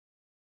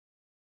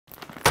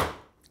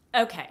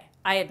Okay,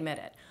 I admit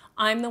it.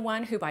 I'm the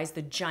one who buys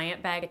the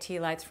giant bag of tea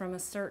lights from a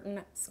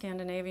certain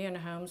Scandinavian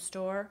home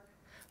store.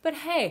 But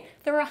hey,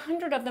 there are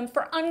 100 of them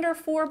for under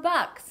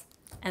 $4.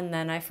 And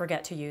then I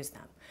forget to use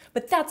them.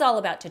 But that's all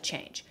about to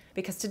change,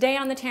 because today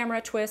on the Tamara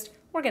Twist,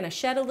 we're gonna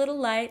shed a little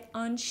light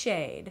on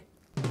shade.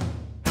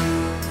 The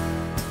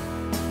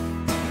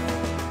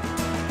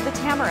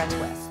Tamara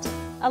Twist,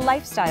 a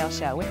lifestyle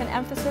show with an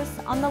emphasis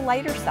on the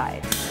lighter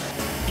side.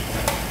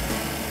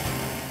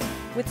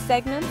 With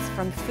segments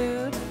from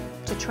food,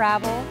 to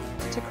travel,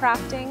 to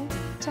crafting,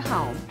 to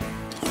home.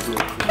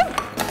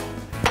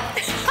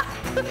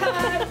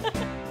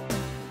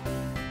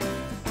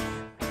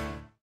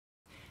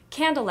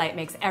 Candlelight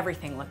makes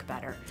everything look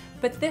better,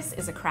 but this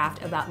is a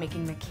craft about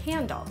making the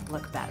candle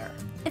look better.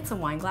 It's a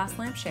wine glass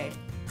lampshade.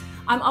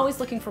 I'm always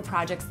looking for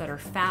projects that are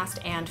fast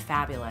and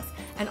fabulous,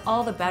 and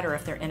all the better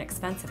if they're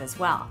inexpensive as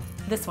well.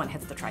 This one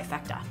hits the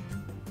trifecta.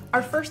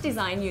 Our first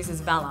design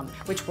uses vellum,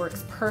 which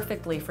works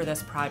perfectly for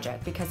this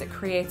project because it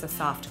creates a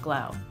soft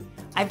glow.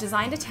 I've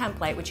designed a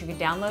template which you can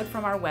download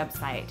from our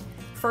website.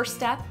 First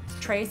step,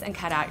 trace and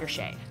cut out your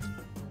shade.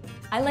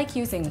 I like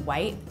using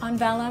white on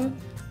vellum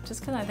just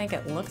because I think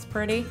it looks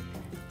pretty.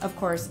 Of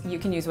course, you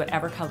can use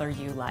whatever color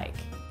you like.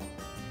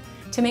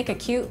 To make a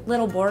cute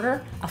little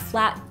border, a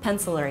flat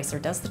pencil eraser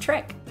does the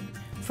trick.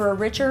 For a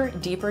richer,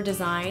 deeper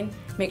design,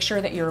 make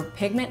sure that your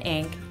pigment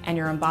ink and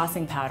your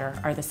embossing powder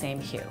are the same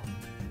hue.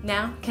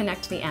 Now,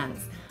 connect the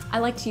ends. I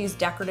like to use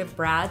decorative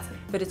brads,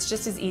 but it's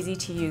just as easy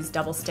to use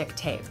double stick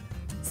tape.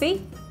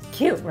 See?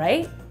 Cute,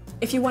 right?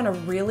 If you want a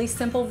really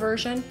simple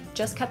version,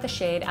 just cut the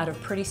shade out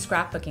of pretty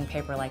scrapbooking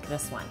paper like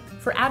this one.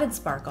 For added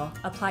sparkle,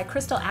 apply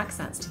crystal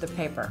accents to the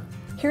paper.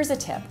 Here's a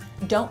tip: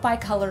 don't buy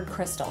colored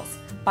crystals.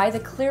 Buy the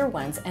clear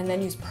ones and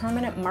then use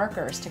permanent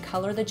markers to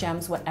color the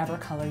gems whatever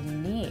color you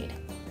need.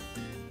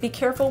 Be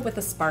careful with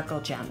the sparkle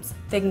gems.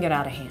 They can get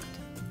out of hand.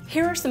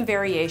 Here are some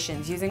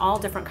variations using all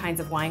different kinds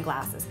of wine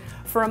glasses.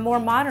 For a more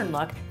modern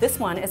look, this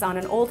one is on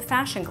an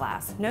old-fashioned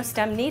glass, no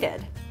stem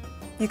needed.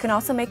 You can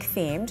also make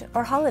themed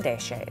or holiday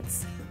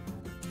shades.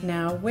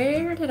 Now,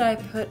 where did I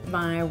put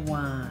my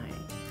wine?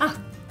 Ah!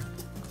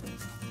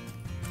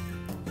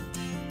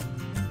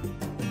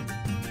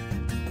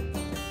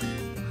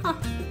 Huh.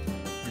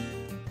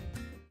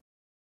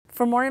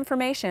 For more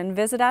information,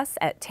 visit us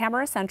at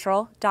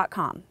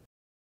tamaracentral.com.